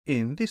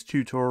In this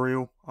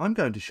tutorial, I'm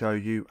going to show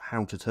you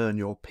how to turn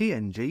your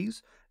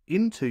PNGs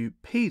into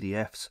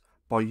PDFs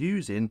by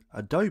using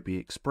Adobe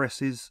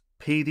Express's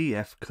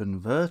PDF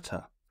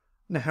converter.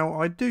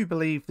 Now, I do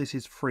believe this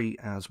is free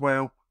as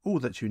well. All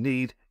that you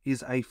need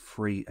is a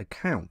free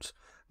account.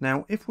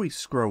 Now, if we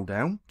scroll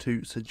down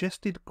to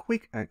suggested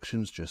quick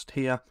actions just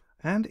here,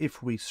 and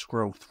if we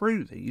scroll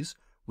through these,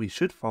 we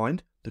should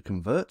find the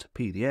convert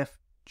PDF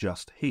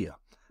just here.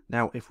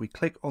 Now, if we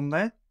click on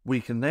there, we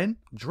can then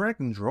drag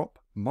and drop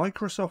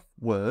Microsoft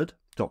Word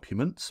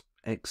documents,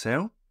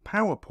 Excel,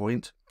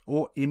 PowerPoint,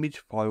 or image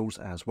files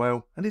as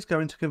well, and it's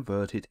going to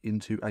convert it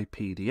into a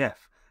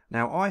PDF.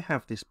 Now, I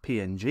have this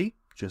PNG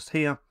just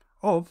here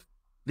of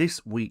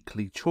this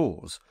weekly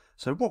chores.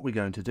 So what we're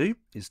going to do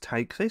is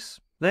take this,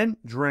 then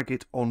drag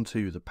it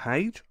onto the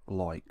page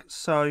like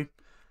so,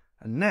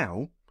 and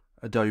now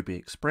Adobe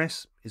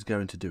Express is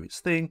going to do its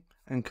thing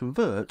and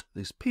convert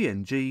this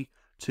PNG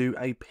to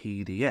a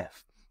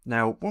PDF.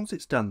 Now, once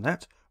it's done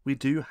that, we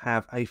do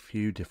have a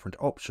few different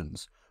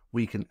options.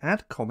 We can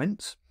add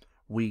comments,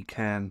 we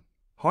can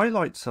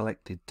highlight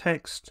selected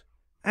text,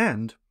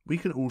 and we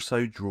can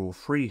also draw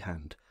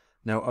freehand.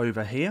 Now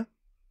over here,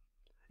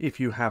 if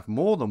you have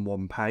more than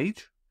one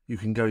page, you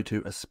can go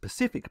to a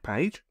specific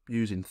page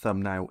using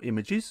thumbnail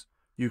images.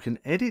 You can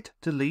edit,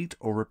 delete,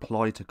 or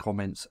reply to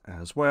comments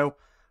as well.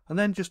 And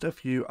then just a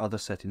few other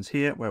settings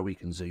here where we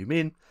can zoom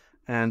in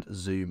and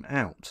zoom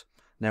out.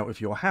 Now,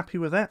 if you're happy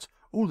with that,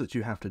 all that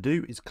you have to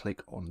do is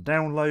click on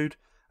download,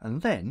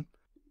 and then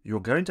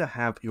you're going to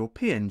have your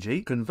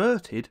PNG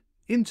converted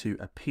into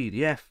a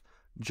PDF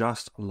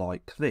just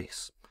like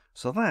this.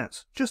 So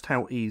that's just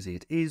how easy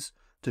it is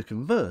to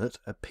convert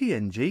a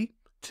PNG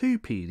to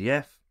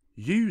PDF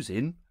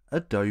using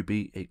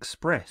Adobe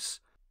Express.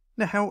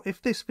 Now,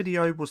 if this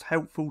video was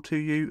helpful to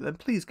you, then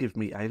please give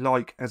me a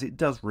like, as it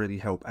does really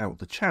help out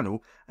the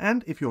channel.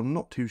 And if you're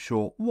not too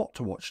sure what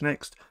to watch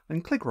next,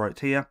 then click right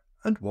here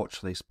and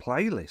watch this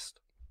playlist.